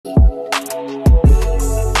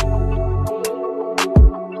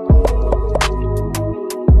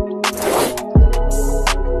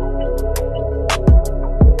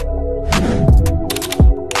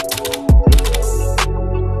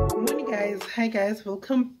Hi guys,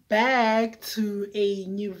 welcome back to a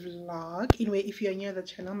new vlog. Anyway, if you're new to the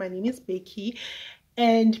channel, my name is Becky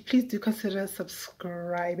and please do consider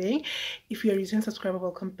subscribing. If you're a returning subscriber,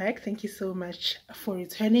 welcome back. Thank you so much for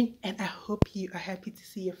returning and I hope you are happy to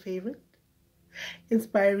see your favorite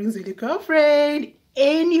inspiring Zulu girlfriend.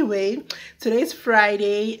 Anyway, today's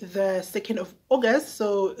Friday the 2nd of August,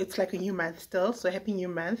 so it's like a new month still, so happy new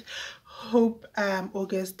month. Hope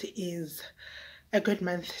August is a good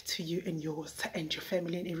month to you and yours and your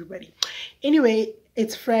family and everybody. Anyway,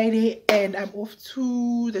 it's Friday and I'm off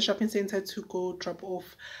to the shopping center to go drop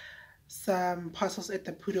off some parcels at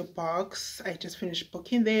the Pudo box. I just finished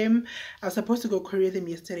booking them. I was supposed to go courier them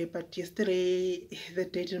yesterday, but yesterday the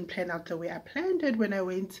day didn't plan out the way I planned it when I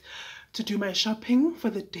went to do my shopping for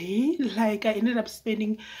the day. Like I ended up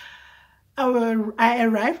spending I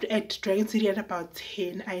arrived at Dragon City at about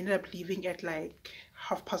 10. I ended up leaving at like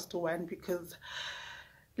 1:30 because,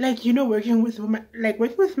 like, you know, working with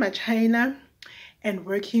my China and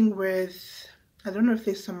working with, I don't know if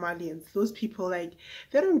they're Somalians, those people, like,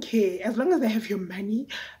 they don't care. As long as they have your money,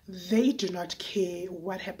 they do not care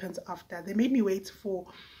what happens after. They made me wait for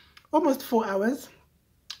almost 4 hours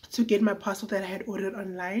to get my parcel that I had ordered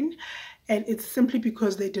online, and it's simply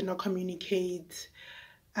because they did not communicate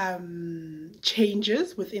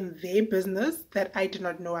changes within their business that I did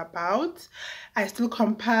not know about. I still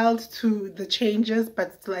compiled to the changes,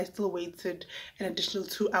 but I still waited an additional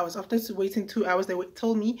 2 hours. After waiting 2 hours, they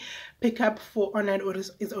told me pick up for online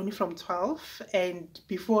orders is only from 12, and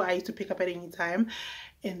before I used to pick up at any time,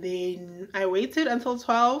 and then I waited until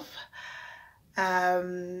 12.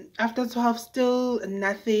 After 12, still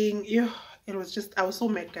nothing. It was just, I was so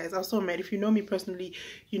mad, guys. I was so mad. If you know me personally,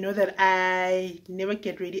 you know that I never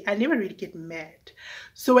really get mad.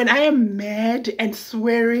 So when I am mad and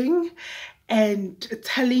swearing and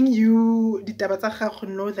telling you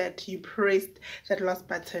know that you pressed that last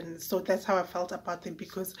button, so that's how I felt about them,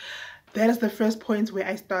 because that is the first point where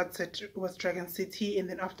I started, was Dragon City, and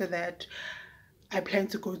then after that I planned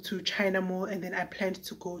to go to China Mall, and then I planned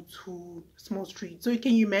to go to Small Street. So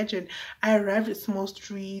can you imagine, I arrived at Small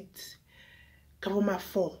Street Kaboma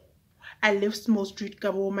 4. I left Small Street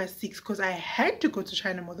Kaboma 6 because I had to go to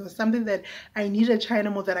China Mall. There was something that I needed at China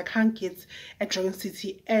Mall that I can't get at Dragon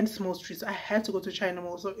City and Small Street, so I had to go to China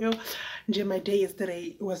Mall. So my day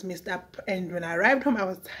yesterday was messed up, and when I arrived home I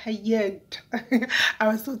was tired. I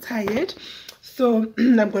was so tired. So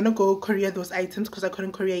I'm gonna go courier those items because I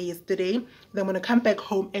couldn't courier yesterday. Then I'm gonna come back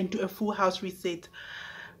home and do a full house reset.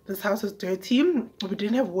 This house is dirty. We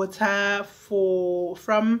didn't have water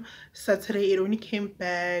from Saturday. It only came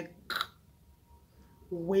back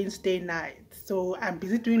Wednesday night. So I'm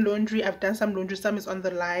busy doing laundry. I've done some laundry. Some is on the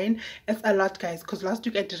line. It's a lot, guys, because last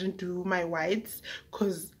week I didn't do my whites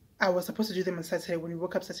because I was supposed to do them on Saturday. When we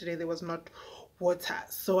woke up Saturday, there was not water.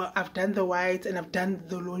 So I've done the whites and I've done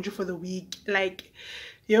the laundry for the week. Like,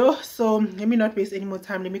 so let me not waste any more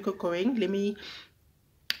time. Let me go going. Let me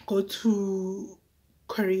go to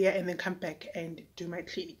Korea and then come back and do my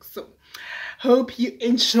clinic. So hope you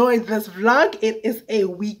enjoyed this vlog. It is a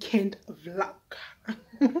weekend vlog.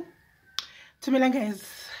 To me, guys,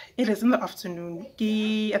 it is in the afternoon.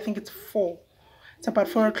 I think it's 4. It's about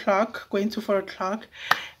 4 o'clock, going to 4 o'clock,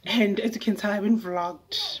 and as you can tell, I haven't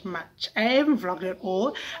vlogged much. I haven't vlogged at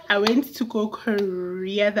all. I went to go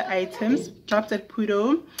courier the items, dropped at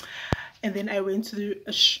Pudo, and then I went to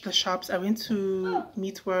the shops. I went to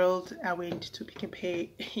Meat World. I went to Pick and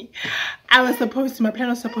Pay. My plan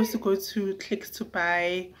was supposed to go to Clicks to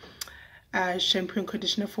buy shampoo and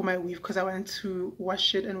conditioner for my weave because I wanted to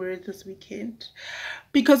wash it and wear it this weekend.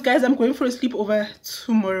 Because, guys, I'm going for a sleepover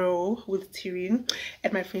tomorrow with Tyrion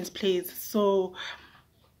at my friend's place. So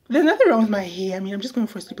there's nothing wrong with my hair. I mean, I'm just going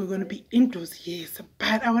for a sleep. We're going to be indoors, yes.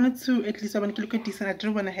 But I wanted to, at least I want to look at decent. I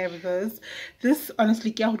didn't want to have this,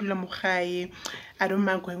 honestly, I don't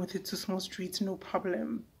mind going with it to Small Street, no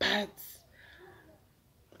problem. But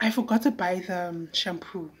I forgot to buy the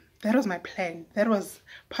shampoo. That was my plan. That was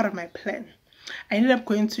part of my plan. I ended up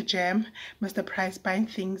going to Jam, Mr. Price, buying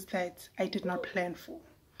things that I did not plan for.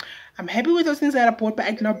 I'm happy with those things that I bought, but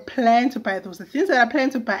I did not plan to buy those. The things that I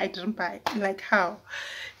planned to buy, I didn't buy. Like how?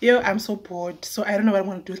 I'm so bored. So I don't know what I'm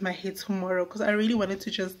going to do with my hair tomorrow, because I really wanted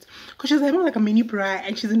to just, because she's having like a mini braai,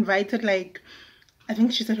 and she's invited, like, I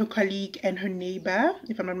think she said her colleague and her neighbor,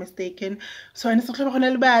 if I'm not mistaken. So I need to, so I don't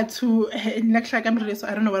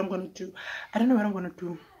know what I'm going to do. I don't know what I'm going to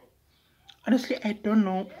do. Honestly, I don't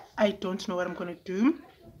know what I'm going to do.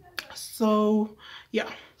 So yeah,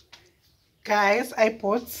 guys, I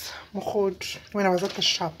bought Motherhood when I was at the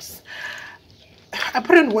shops. I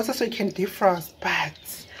put it in water so it can defrost,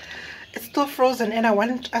 but It's still frozen and I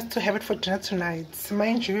want us to have it for dinner tonight.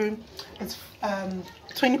 Mind you, it's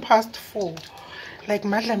 20 past 4. Like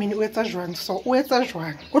madla mini o etsa jwang, so o etsa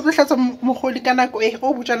jwang o tlo hlatsa mogoli ka nako e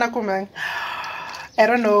o butsa nako mang. I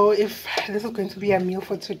don't know if this is going to be a meal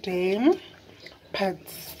for today, but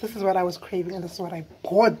this is what I was craving and this is what I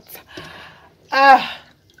bought.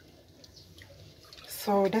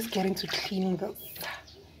 So let's get into cleaning this.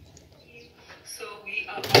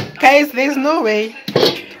 Guys, there's no way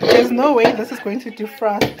this is going to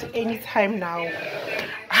defrost anytime now.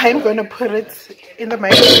 I'm going to put it in the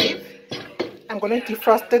microwave. I'm going to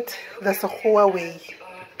defrost it the Sahua way.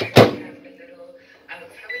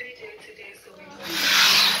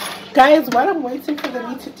 Guys, while I'm waiting for the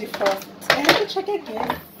meat to defrost, I have to check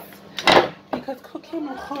again because cooking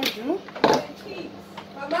Motherhood,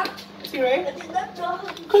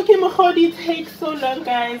 cooking Motherhood takes so long,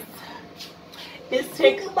 guys. Let's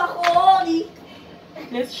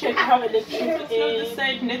check how electric is.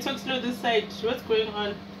 Network slow this side. What's going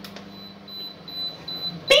on?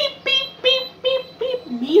 Beep beep beep beep beep.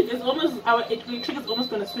 Means it's almost, our electric is almost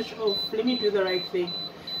gonna switch off. Let me do the right thing.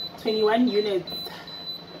 21 units.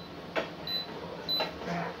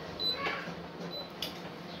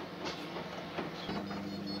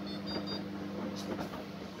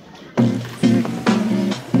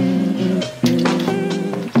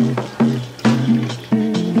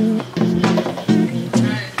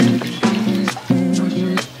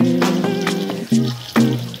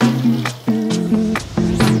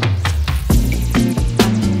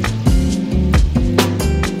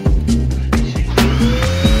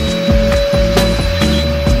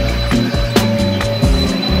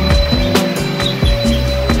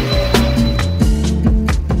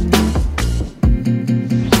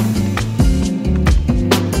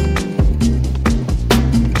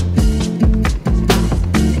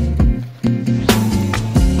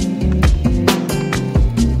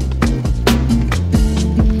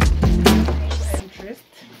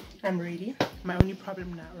 I'm ready. My only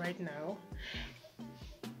problem now, right now,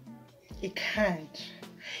 it can't.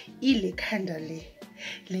 Le candle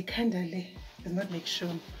does not make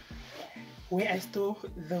sure where I store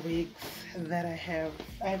the wigs that I have.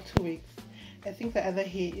 I have 2 wigs. I think the other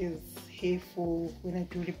hair is hair for when I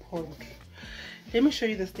do report. Let me show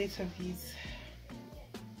you the state of these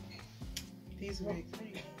wigs.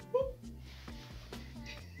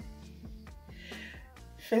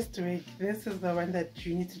 First wig, this is the one that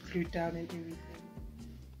you need to glue down and everything.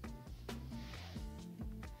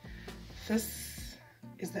 This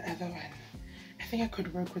is the other one. I think I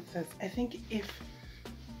could work with this. I think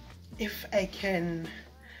if I can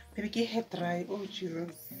maybe get hair dry. Oh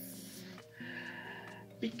Jesus,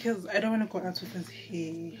 because I don't want to go out with this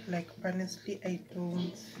hair. Like honestly, I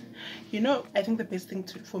don't. You know, I think the best thing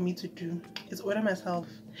for me to do is order myself.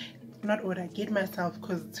 Not order, get myself,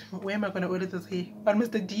 because where am I going to order this hair? On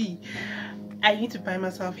Mr. D. I need to buy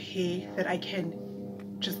myself hair that I can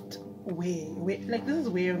just wear. Like this is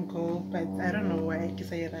wear and go, but I don't know why I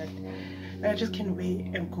say that. I just can wear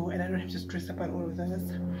and go and I don't have to stress about all of this.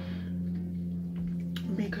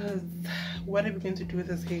 Because what are we going to do with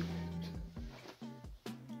this hair?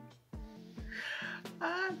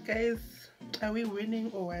 Guys, are we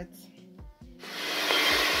winning or what?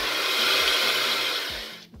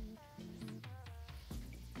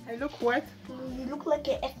 I look what? You look like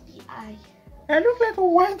an FBI. I look like a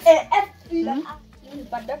what? An FBI,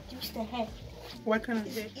 but not use the hair. What kind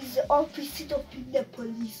of hair? It's the opposite of being the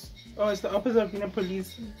police. Oh, it's the opposite of being a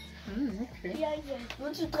police. Okay. Yeah. You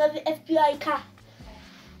want to drive the FBI car?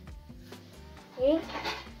 You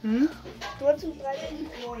want to drive any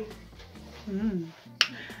boy?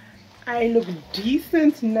 I look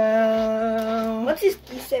decent now. What is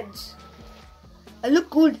decent? I look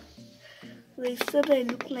good. They said I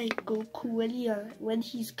look like Goku when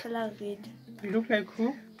he's color red. You look like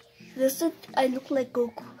who? They said I look like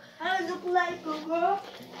Goku. I look like Goku.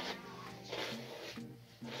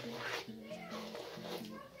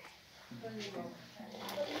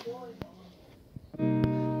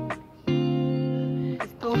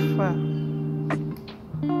 It's so far.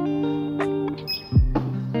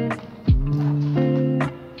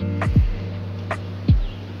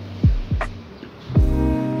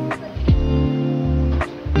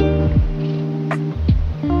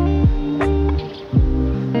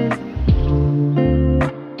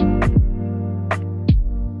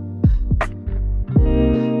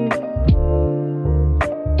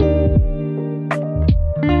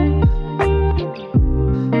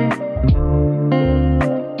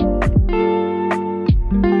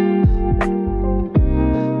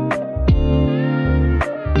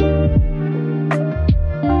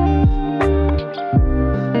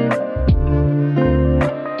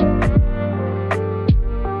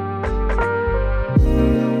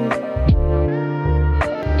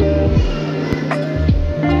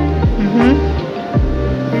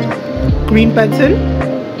 green button.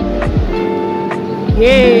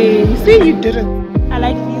 Yay! See, you did it. I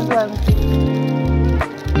like these ones.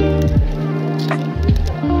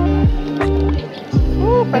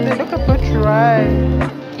 Oh, but they look a bit dry.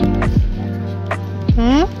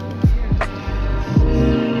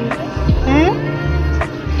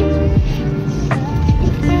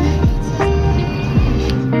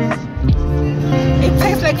 It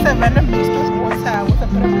tastes like savannah mixed with water with a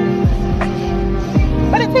bit of milk.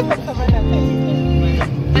 But it tastes like savannah.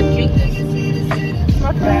 Let's drink this. It's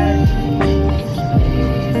not bad.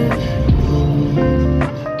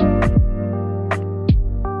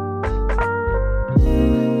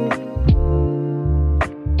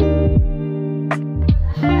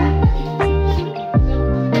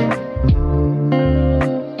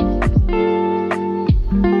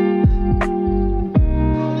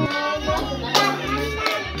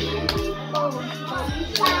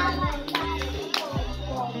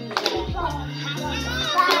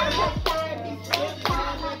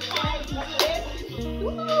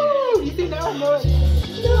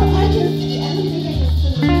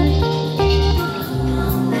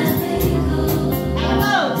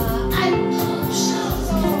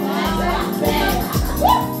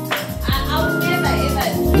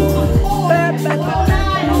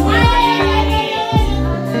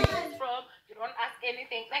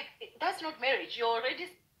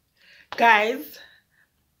 Guys,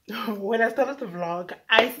 when I started the vlog,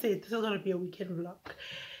 I said this is going to be a weekend vlog.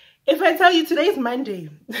 If I tell you today's Monday,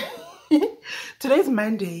 today's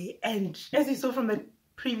Monday, and as you saw from the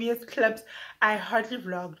previous clips, I hardly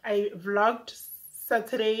vlogged. I vlogged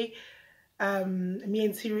Saturday, me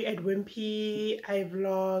and Siri at Wimpy. I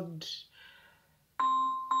vlogged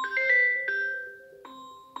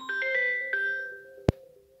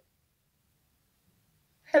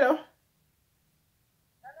hello.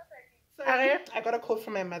 Sorry, I got a call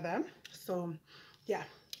from my mother. So yeah,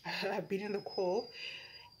 I've been in the call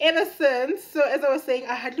ever since. So as I was saying,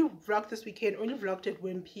 I hardly vlogged this weekend. Only vlogged at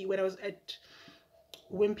Wimpy when I was at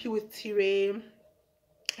Wimpy with Tire.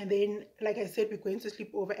 And then, like I said, we're going to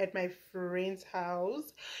sleep over at my friend's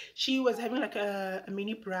house. She was having like a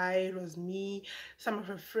mini braai. It was me, some of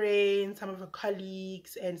her friends, some of her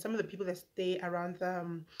colleagues, and some of the people that stay around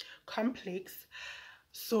the complex.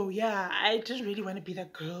 So yeah, I didn't really want to be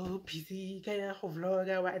that girl, busy kind of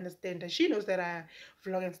vlogger. I understand that she knows that I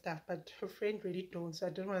vlog and stuff, but her friend really don't. So I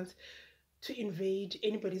don't want to invade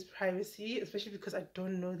anybody's privacy, especially because I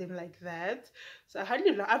don't know them like that. So I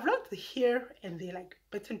hardly vlog. I vlogged here and there, like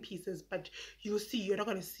bits and pieces, but you'll see, you're not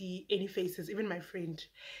gonna see any faces. Even my friend,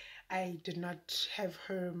 I did not have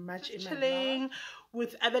her much in my chilling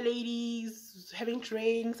with other ladies, having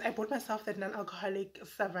drinks. I bought myself that non-alcoholic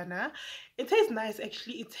Savannah. It tastes nice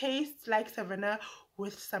actually. It tastes like Savannah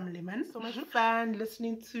with some lemon. So much fun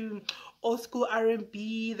listening to old school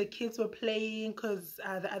R&B. The kids were playing because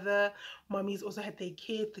the other mommies also had their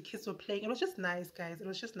kids. The kids were playing. It was just nice, guys. It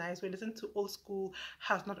was just nice. We listened to old school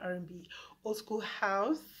house, not R&B. Old school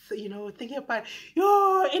house, you know, thinking about,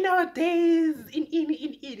 yo, in our days, in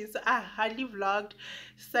it. So I hardly vlogged.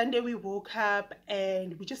 Sunday we woke up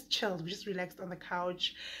and we just chilled. We just relaxed on the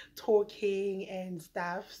couch, talking and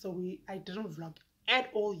stuff. So I didn't vlog at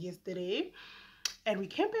all yesterday. And we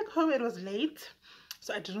came back home. It was late,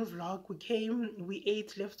 so I didn't vlog. We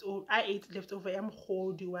ate leftover. I ate leftover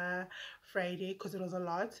Friday because it was a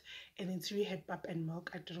lot, and then Siri had pap and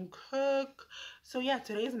milk. I didn't cook. So yeah,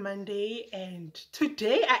 today is Monday, and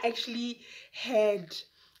today I actually had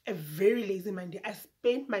a very lazy Monday. I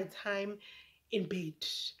spent my time in bed.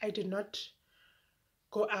 I did not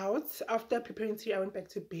go out. After preparing Siri, I went back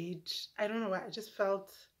to bed. I don't know why. I just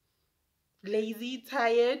felt lazy,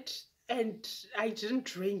 tired. And I didn't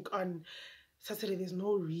drink on Saturday. There's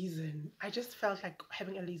no reason. I just felt like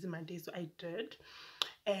having a lazy Monday, so I did.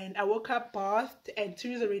 And I woke up, bathed, and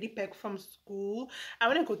Tiri's already back from school. I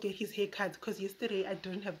want to go get his haircut because yesterday I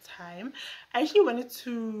didn't have time. I actually wanted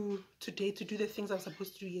today to do the things I was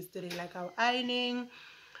supposed to do yesterday, like our ironing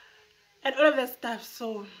and all of that stuff.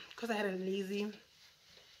 So because I had a lazy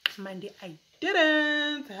Monday, I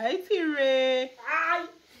didn't. Hi, Tiri. Hi.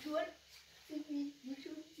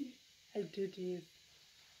 I did it.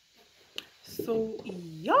 So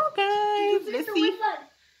yeah, guys,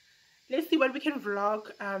 let's see what we can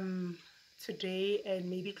vlog today and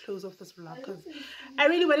maybe close off this vlog because I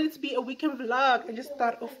really wanted it to be a weekend vlog and just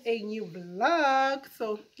start off a new vlog.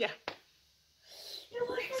 So yeah.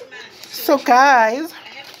 So guys,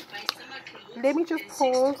 let me just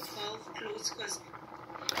pause.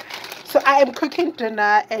 So I am cooking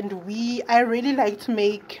dinner, and I really like to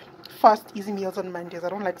make fast, easy meals on Mondays. I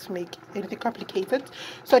don't like to make anything complicated.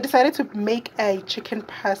 So I decided to make a chicken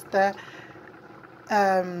pasta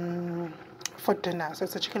for dinner. So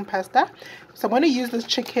it's a chicken pasta. So I'm going to use this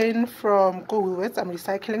chicken from Go Woolworths. I'm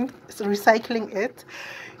recycling it.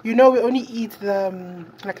 You know, we only eat the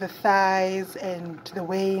like the thighs and the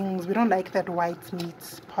wings. We don't like that white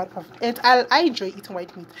meat part of it. I enjoy eating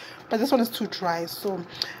white meat, but this one is too dry, so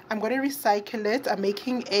I'm going to recycle it. I'm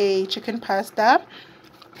making a chicken pasta.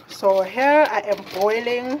 So here I am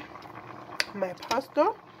boiling my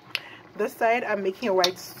pasta. This side I'm making a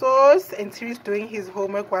white sauce, and Siri's doing his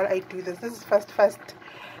homework while I do this. This is fast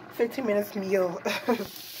 30 minutes meal. 2,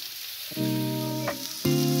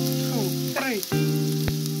 3.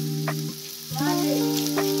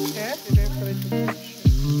 Yeah, you don't put it in the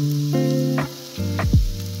kitchen.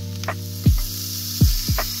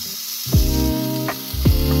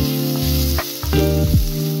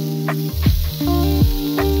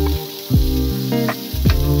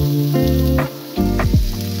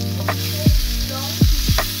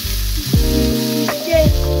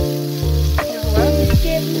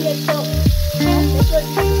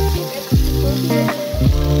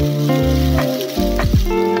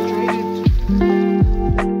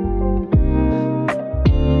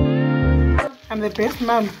 I'm the best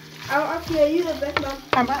mom. I'll ask you, are you the best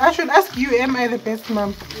mom? I should ask you, am I the best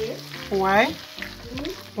mom? Yes. Why?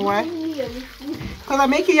 Why? Because I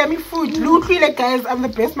make you yummy food. Literally, like, guys, I'm the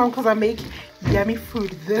best mom because I make yummy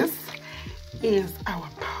food. This is our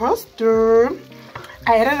pasta.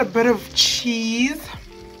 I added a bit of cheese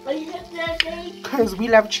because we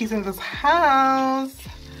love cheese in this house.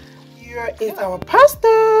 Here is our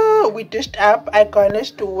pasta. We dished up. I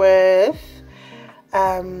garnished with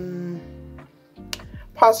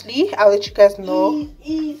parsley. I'll let you guys know.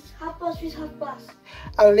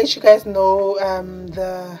 I'll let you guys know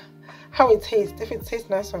how it tastes, if it tastes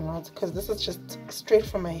nice or not, because this is just straight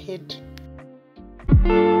from my head.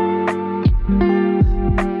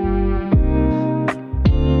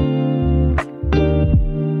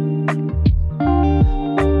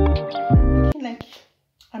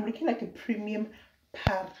 I'm looking like a premium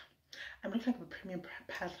par. I'm looking like a premium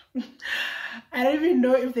par. I don't even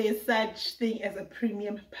know if there is such thing as a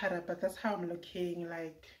premium para, but that's how I'm looking.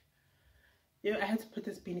 Like, you know, I had to put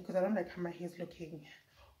this beanie because I don't like how my hair is looking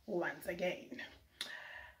once again.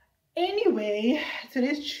 Anyway,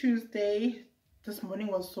 today's Tuesday. This morning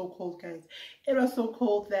was so cold, guys. It was so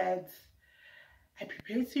cold that I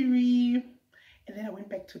prepared cereal and then I went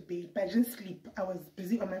back to bed, but I didn't sleep. I was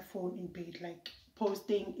busy on my phone in bed, like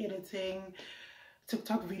posting, editing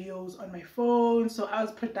TikTok videos on my phone. So I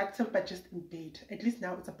was productive, but just in bed. At least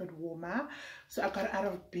now it's a bit warmer, so I got out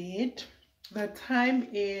of bed. The time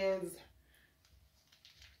is,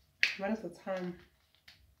 what is the time?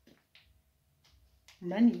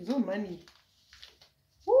 Money, it's all money.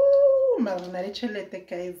 Woo, marinade,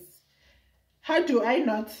 guys. How do I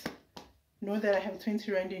not know that I have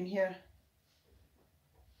 20 rand in here?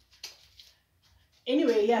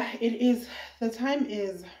 Anyway, yeah, it is, the time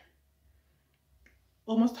is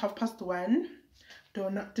almost 1:30. Do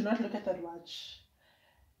not look at that watch.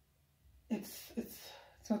 It's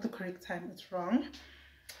not the correct time, it's wrong.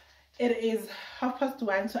 It is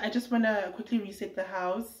 1:30, so I just want to quickly reset the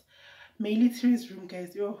house, mainly Tiri's room,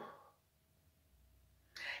 guys. Yo,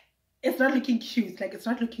 it's not looking cute, like it's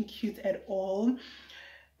not looking cute at all.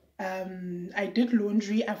 I did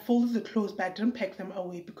laundry, I folded the clothes, but I didn't pack them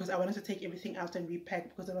away because I wanted to take everything out and repack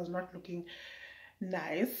because it was not looking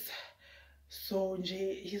nice. So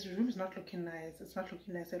his room is not looking nice. It's not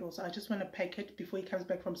looking nice at all. So I just want to pack it before he comes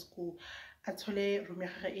back from school. I told room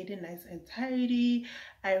nice and tidy.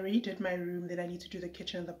 I already did my room. Then I need to do the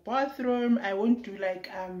kitchen and the bathroom. I won't do like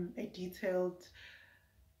a detailed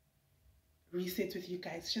reset with you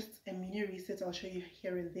guys, just a mini reset. I'll show you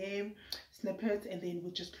here and there snippets, and then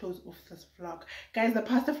we'll just close off this vlog, guys. The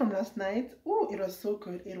pasta from last night, oh, it was so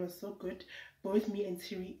good. It was so good. Both me and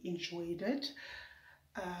Tiri enjoyed it.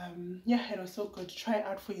 Yeah, it was so good. Try it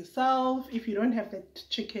out for yourself. If you don't have that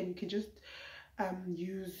chicken, you can just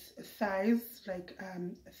use thighs, like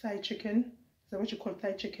thigh chicken. Is that what you call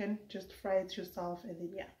thigh chicken? Just fry it yourself, and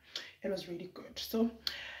then yeah, it was really good. So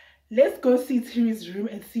let's go see Tiri's room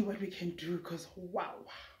and see what we can do, because wow.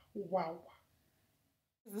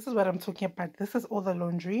 This is what I'm talking about. This is all the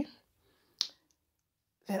laundry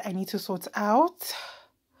that I need to sort out.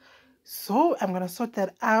 So I'm going to sort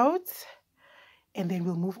that out and then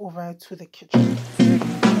we'll move over to the kitchen.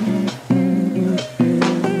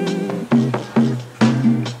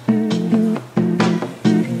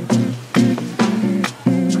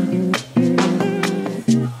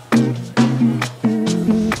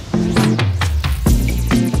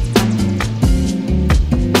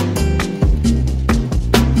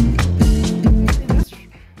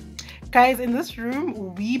 Guys, in this room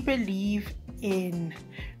believe in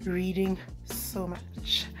reading so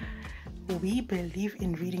much. We believe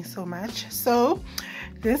in reading so much. So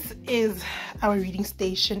this is our reading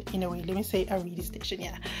station in a way. Let me say our reading station.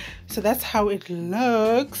 Yeah, so that's how it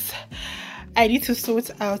looks. I need to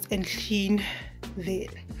sort out and clean there.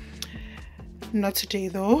 Not today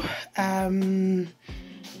though.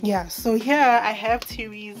 Yeah, so here I have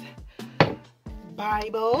Terry's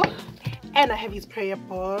Bible and I have his prayer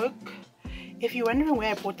book. If you're wondering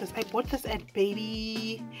where I bought this at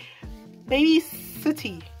Baby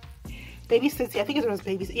City. Baby City, I think it was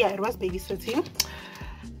Baby, yeah, it was Baby City.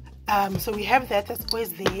 So we have that's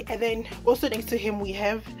always there, and then also next to him we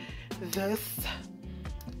have this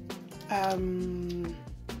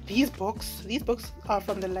these books are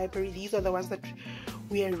from the library. These are the ones that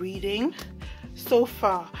we are reading so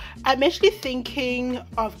far. I'm actually thinking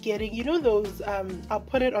of getting, you know, those I'll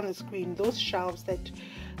put it on the screen, those shelves that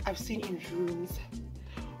I've seen in rooms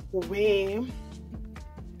where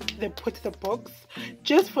they put the books,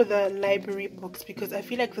 just for the library books, because I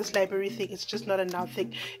feel like this library thing is just not a now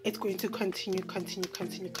thing. It's going to continue.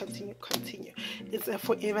 It's a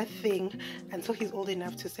forever thing until he's old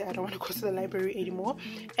enough to say, I don't want to go to the library anymore,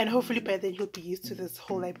 and hopefully by then he'll be used to this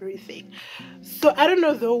whole library thing. So I don't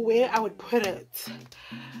know though where I would put it.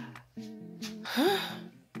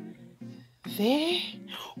 There,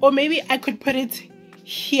 or maybe I could put it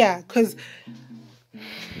here, because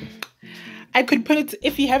I could put it,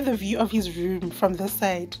 if you have the view of his room from this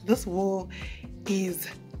side, this wall is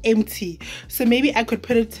empty, so maybe I could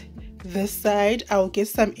put it this side. I'll get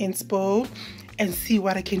some inspo and see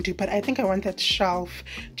what I can do, but I think I want that shelf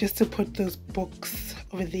just to put those books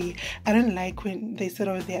over there. I don't like when they sit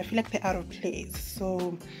over there. I feel like they're out of place,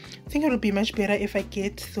 so I think it would be much better if I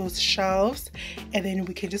get those shelves and then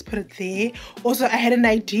we can just put it there. Also, I had an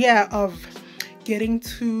idea of getting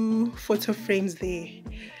 2 photo frames there,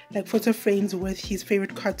 like photo frames with his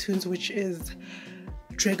favorite cartoons, which is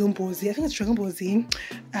Dragon Ball Z. I think it's Dragon Ball Z,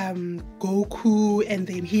 Goku, and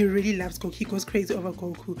then he really loves Goku. He goes crazy over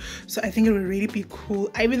Goku. So I think it would really be cool.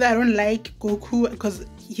 Even though I don't like Goku because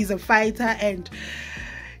he's a fighter and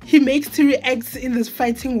he makes to react in this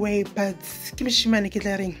fighting way, but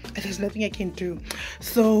there's nothing I can do.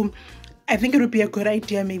 So I think it would be a good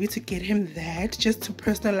idea maybe to get him that, just to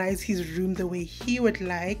personalize his room the way he would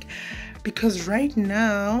like, because right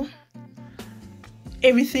now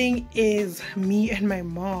everything is me and my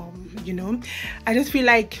mom, you know. I just feel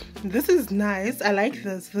like this is nice. I like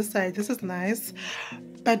this side, this is nice,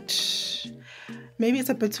 but maybe it's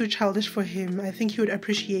a bit too childish for him. I think he would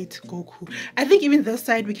appreciate Goku. I think even this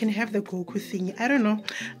side we can have the Goku thing. I don't know,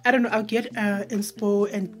 I'll get inspo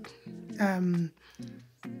and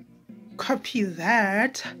copy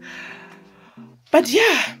that. But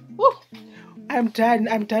yeah, woo, I'm done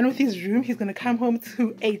with his room. He's gonna come home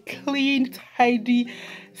to a clean, tidy,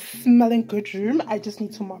 smelling good room. I just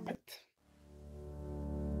need to mop it.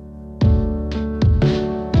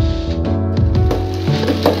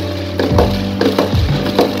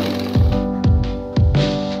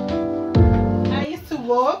 I used to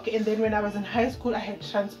walk, and then when I was in high school I had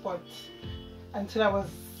transport until I was,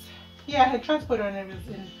 yeah, I had transport when I was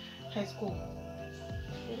in high school.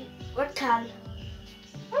 What color?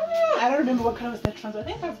 I don't remember what color was that transport.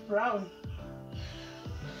 I think it was brown.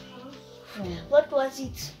 What was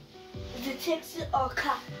it? Was it taxi or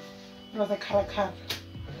car? It was a color car.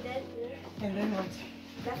 Then, And then what?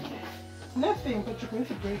 nothing. Nothing, but you're going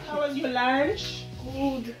to break it. How was your lunch?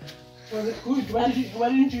 Good. Was it good? What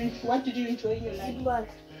did you enjoy in your lunch? Simple.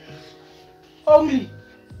 Only.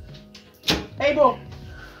 Hey Bo,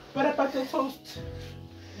 what about the toast?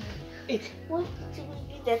 It. What do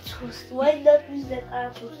we use that toast? Why not use that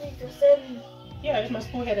other toast? It's the same. Yeah, if my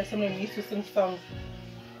school had a similar, we used to sing songs.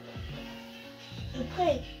 We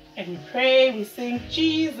pray. And we pray, we sing,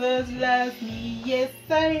 Jesus loves me, yes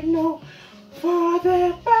I know, for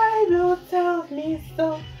the Bible tells me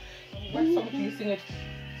so. What song do you sing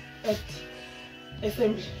at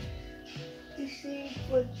assembly? We sing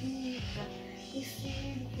for Jesus. We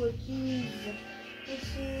sing for Jesus. We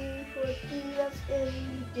sing for Jesus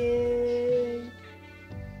every day.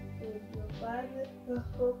 In the Bible, the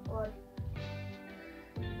hope on.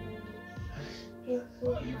 You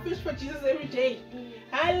fish for Jesus every day.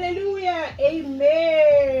 Hallelujah.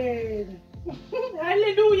 Amen.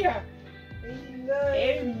 Hallelujah.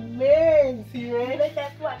 Amen. See, You right? like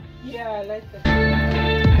that one? Yeah, I like that.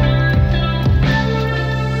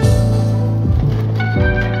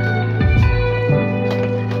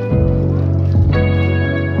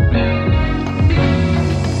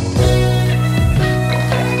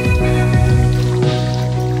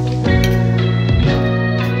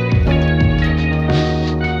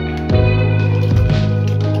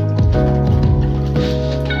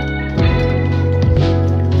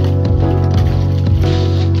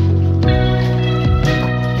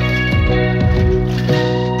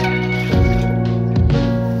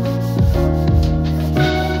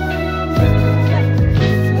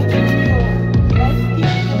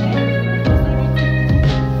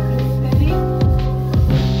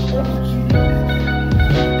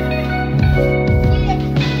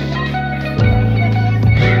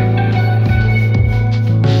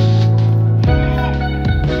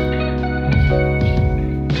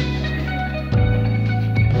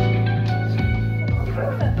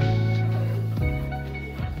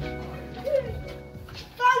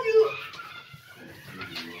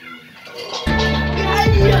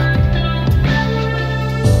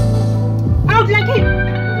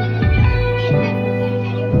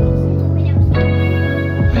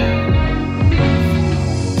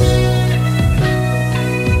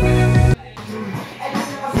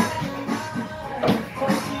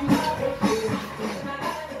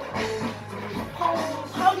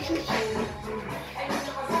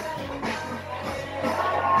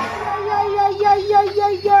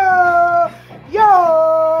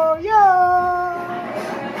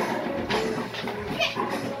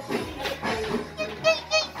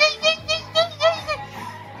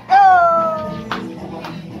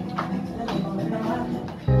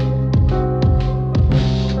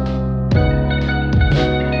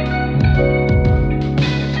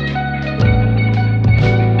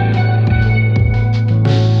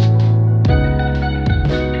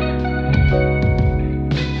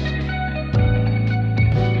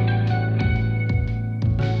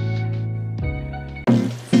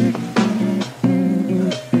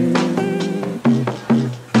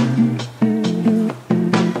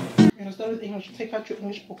 start your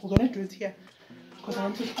English book. We're gonna do it here because I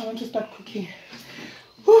want to start cooking.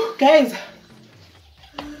 Whew, guys,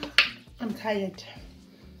 I'm tired.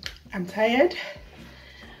 I'm tired.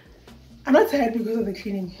 I'm not tired because of the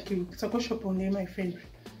cleaning. So I go shop only, my friend.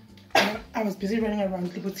 I was busy running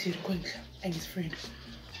around and his friend.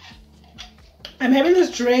 I'm having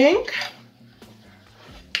this drink.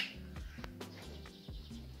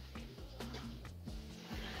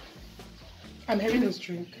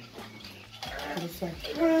 This one.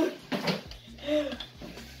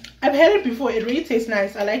 I've had it before. It really tastes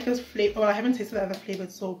nice. I like this flavor. Well, I haven't tasted the other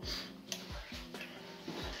flavors, so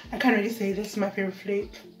I can't really say this is my favorite flavor.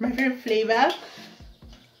 My favorite flavor.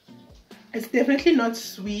 It's definitely not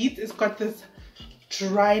sweet. It's got this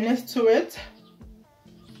dryness to it.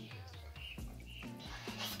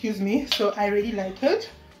 Excuse me. So I really like it.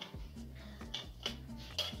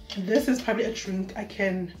 This is probably a drink I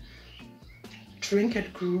can drink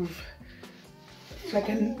at Groove. It's like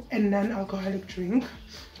a non-alcoholic drink.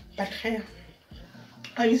 But hey,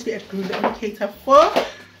 obviously at Groove they only cater for,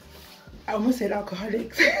 I almost said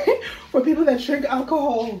alcoholics, for people that drink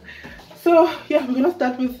alcohol. So yeah, we're gonna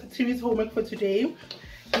start with series homework for today.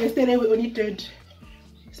 Yesterday we only did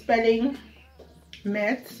spelling,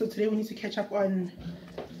 maths, so today we need to catch up on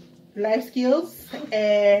life skills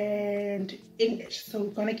and English. So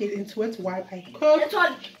we're gonna get into it while I cook.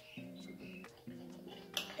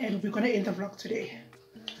 And we're gonna end the vlog today.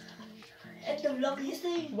 End the vlog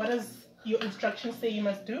yesterday. What does your instructions say you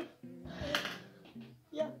must do?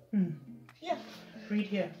 Yeah. Yeah. Read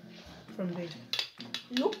here from there.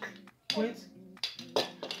 Look. Wait.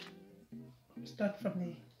 Start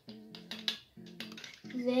from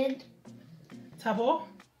there. Tabo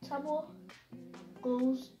Tabo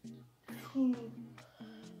goes to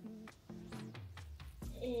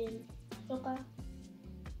a soccer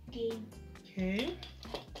game. Okay.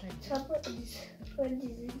 Tabo is friend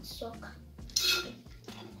is in soccer.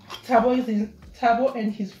 Tabo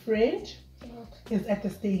and his friend is at the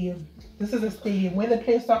stadium. This is a stadium. Where they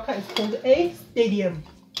play soccer is called a stadium.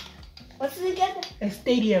 What's it again? A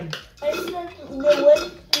stadium. I said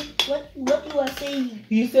what you are saying.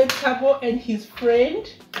 You said Tabo and his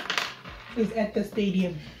friend is at the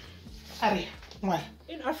stadium. Why?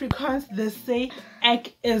 In Afrikaans they say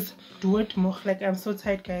ek is dood moeg. Like I'm so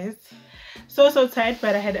tired, guys. So tired,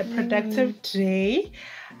 but I had a productive day.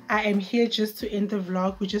 I am here just to end the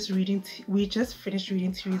vlog. We just finished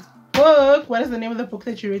reading Tiri's book. What is the name of the book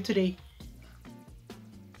that you read today?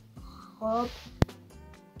 Rob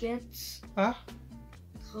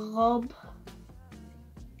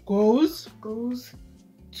goes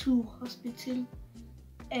to hospital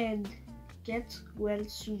and gets well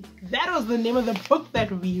soon. That was the name of the book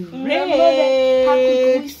that we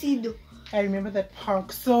read. I remember that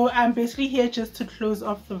park. So I'm basically here just to close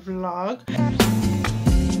off the vlog.